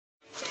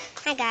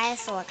Hi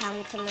guys,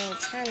 welcome to my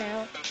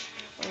channel.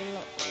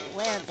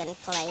 We're gonna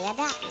play a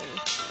that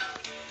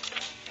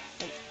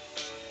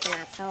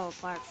Nato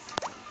Part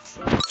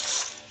 2.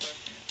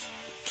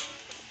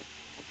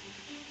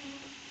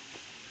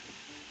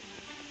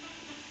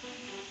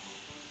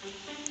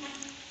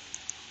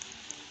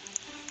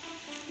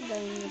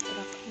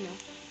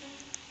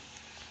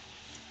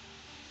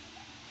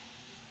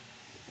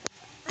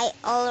 I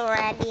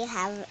already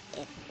have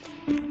it.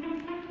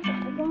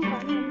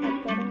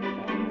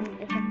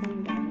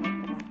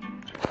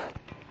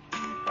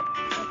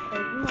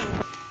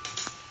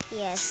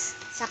 Yes.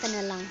 Sa akin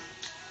na lang.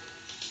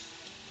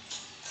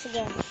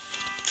 Sige.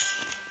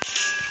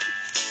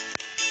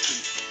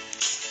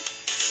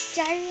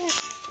 Giant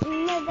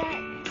mega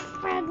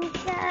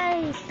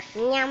pancake.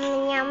 Yum,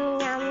 yum,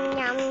 yum,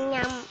 yum,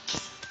 yum.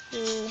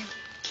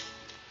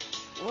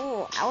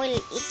 Ooh, I will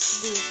eat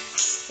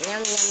this.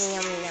 Yum, yum,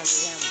 yum, yum,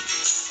 yum.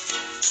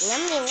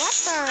 Yummy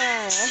water.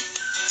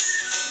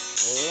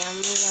 Yum,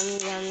 yum,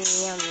 yum,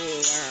 yum,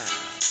 yum.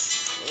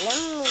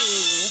 Yummy.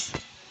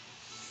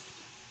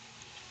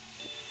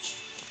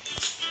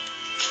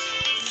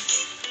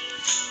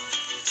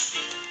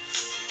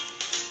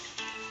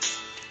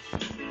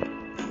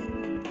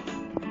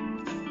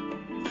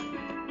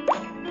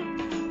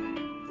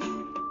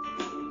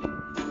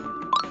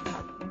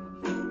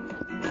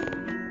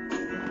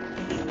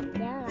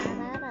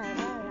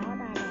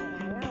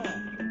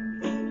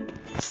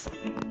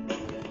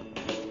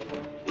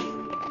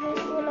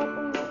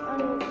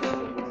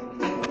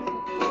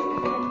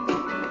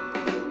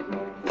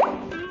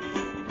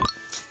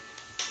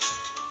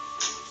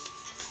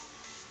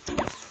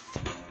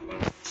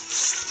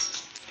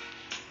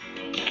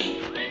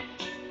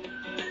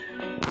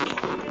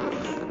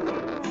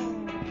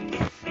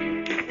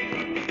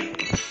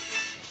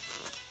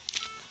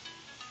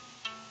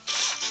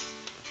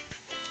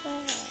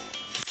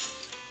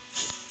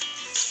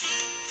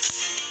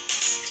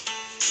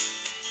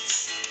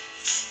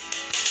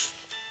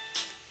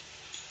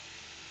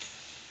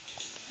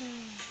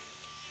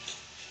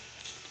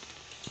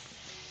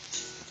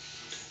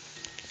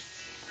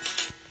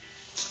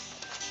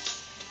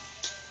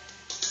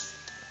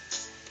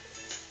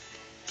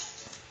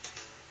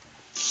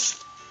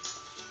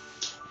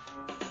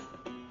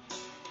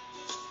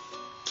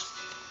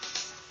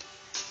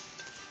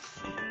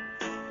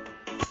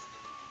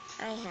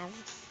 I have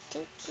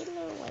 2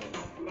 kilo weight.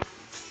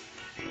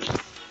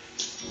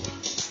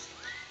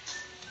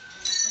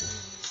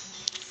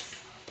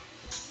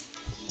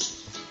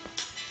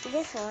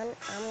 This one,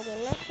 I'm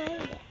gonna try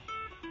it.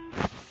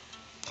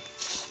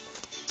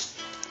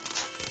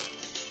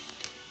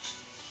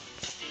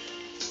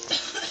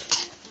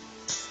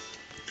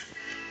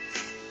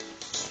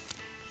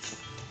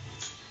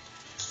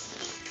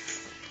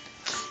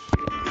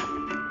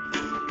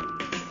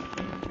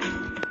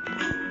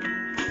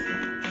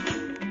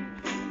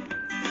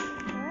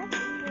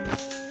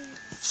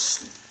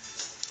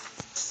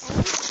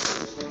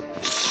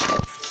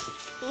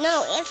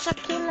 No, it's a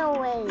kilo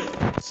weight.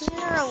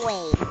 Kilo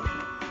weight.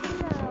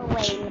 Kilo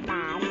weight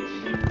badge.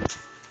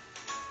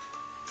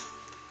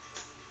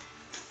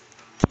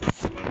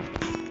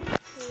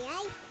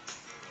 Yay.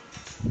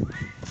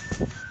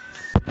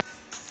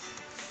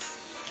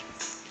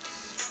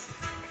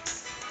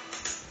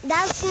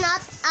 That's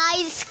not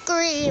ice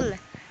cream.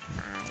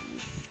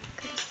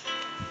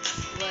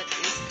 What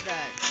is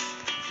that?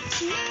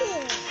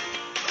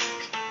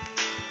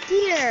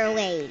 Kilo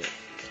weight.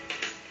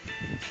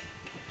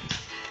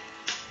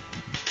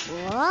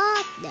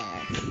 What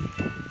there?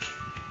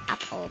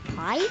 Apple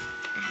pie?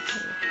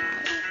 Apple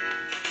pie.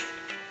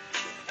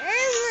 I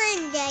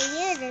want the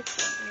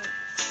unicorn.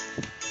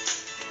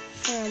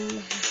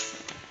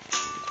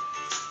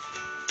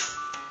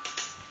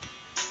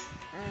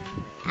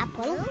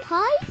 Apple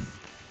pie?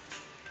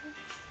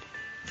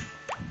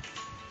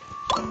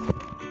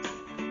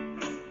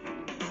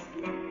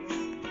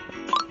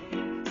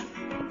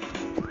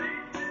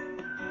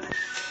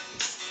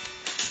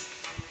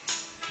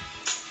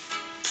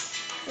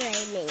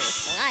 Raining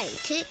fried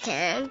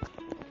chicken.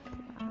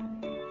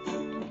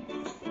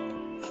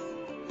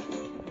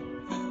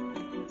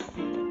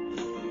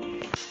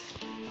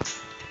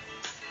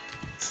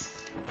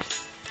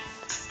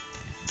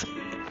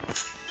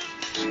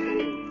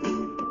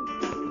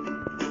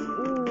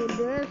 Ooh,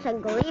 there's a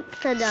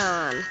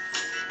Glyptodon.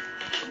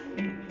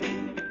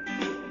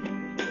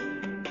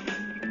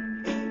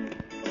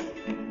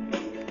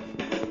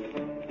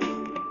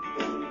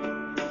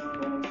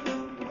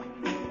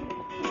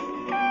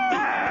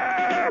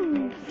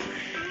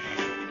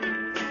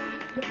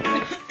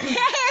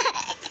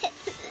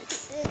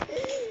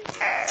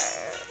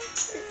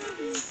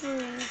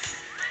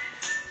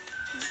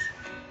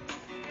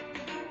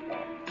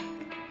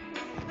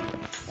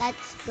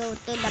 Let's go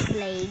to the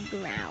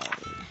playground.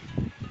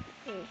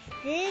 Is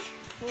this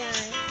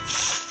one?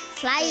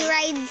 Fly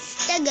ride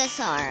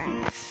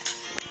Stegosaurus.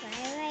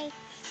 Fly ride.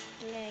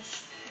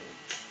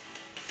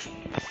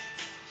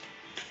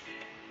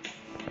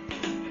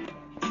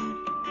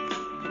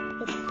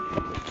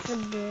 It's a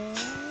bird.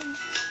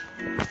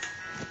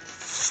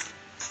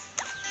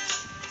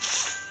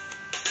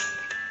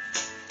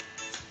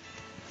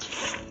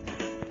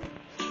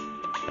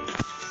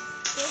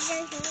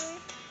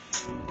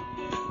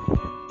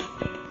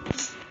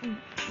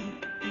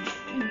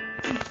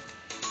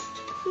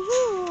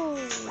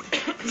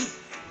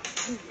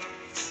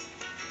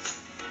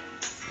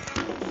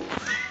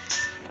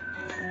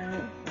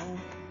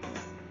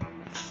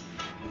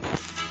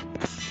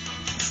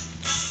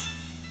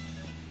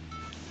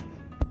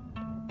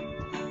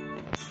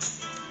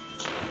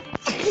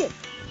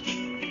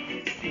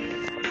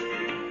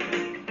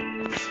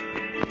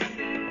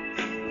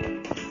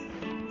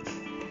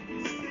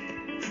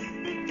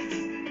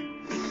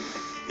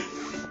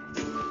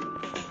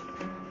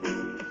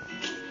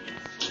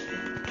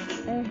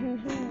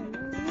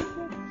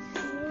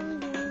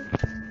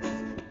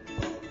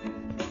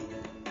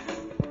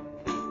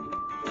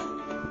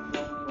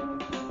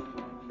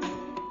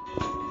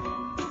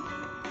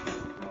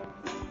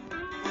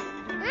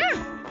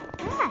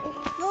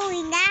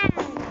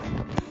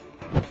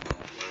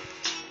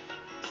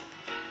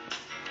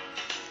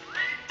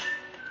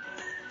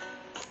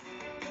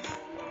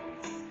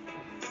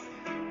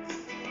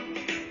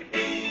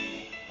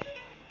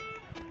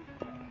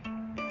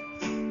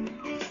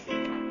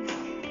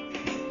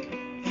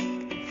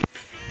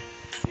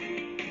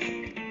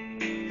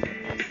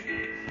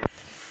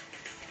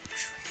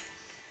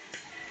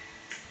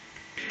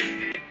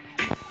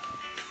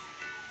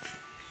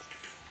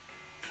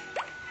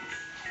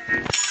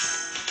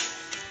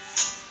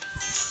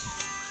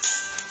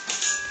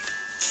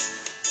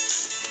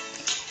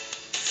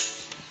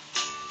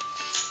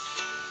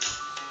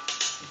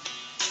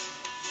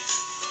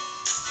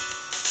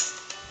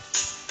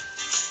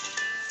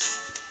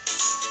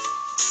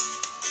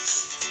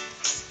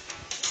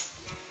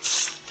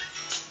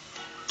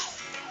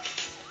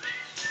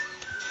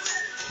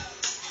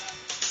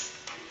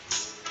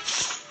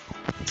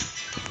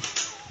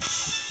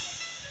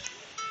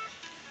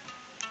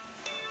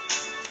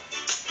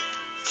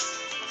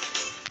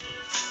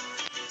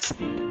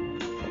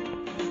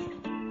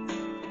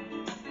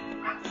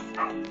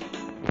 I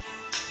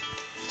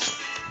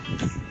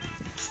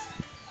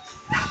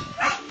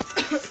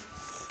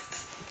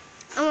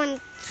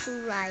want to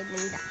ride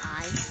in the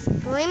ice.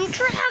 Dream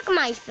track,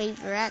 my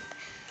favorite.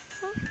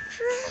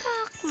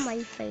 Track,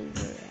 my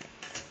favorite.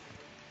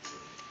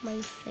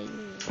 My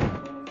favorite.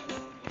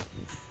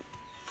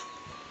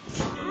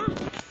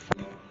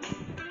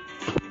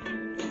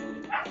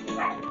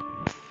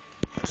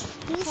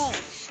 He's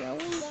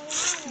showing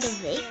the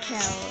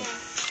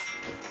vehicles.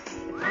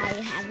 I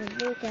have a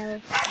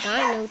vehicle.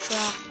 Dino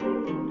truck. Oh,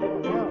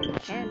 no,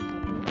 can't.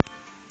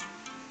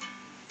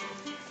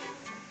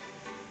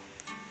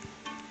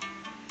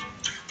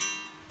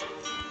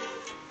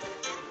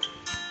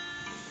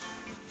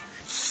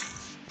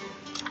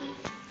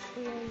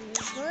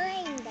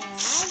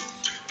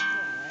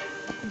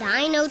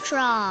 Dino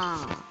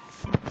truck.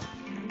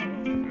 I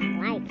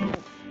like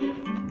it.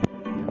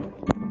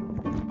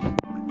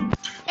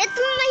 It's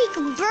like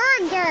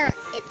burger.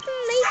 It's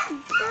like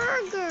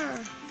burger.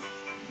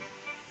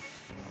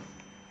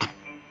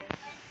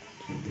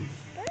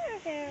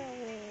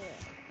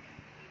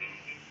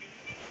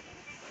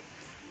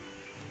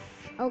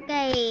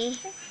 Okay.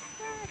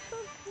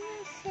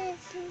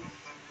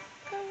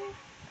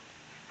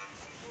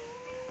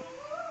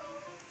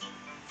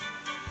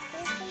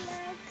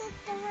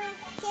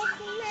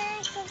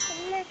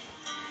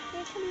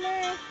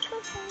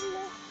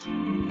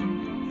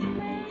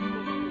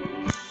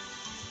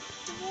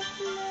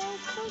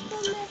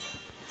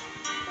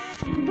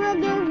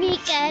 Burger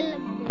vehicle.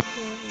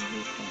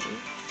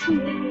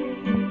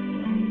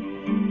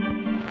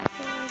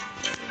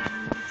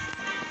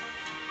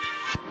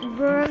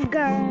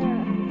 Burger.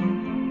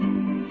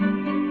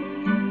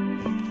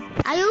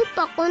 Ayaw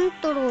pa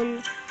control.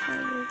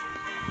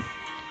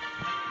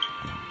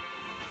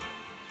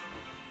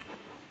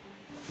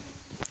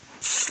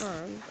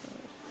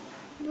 Burger.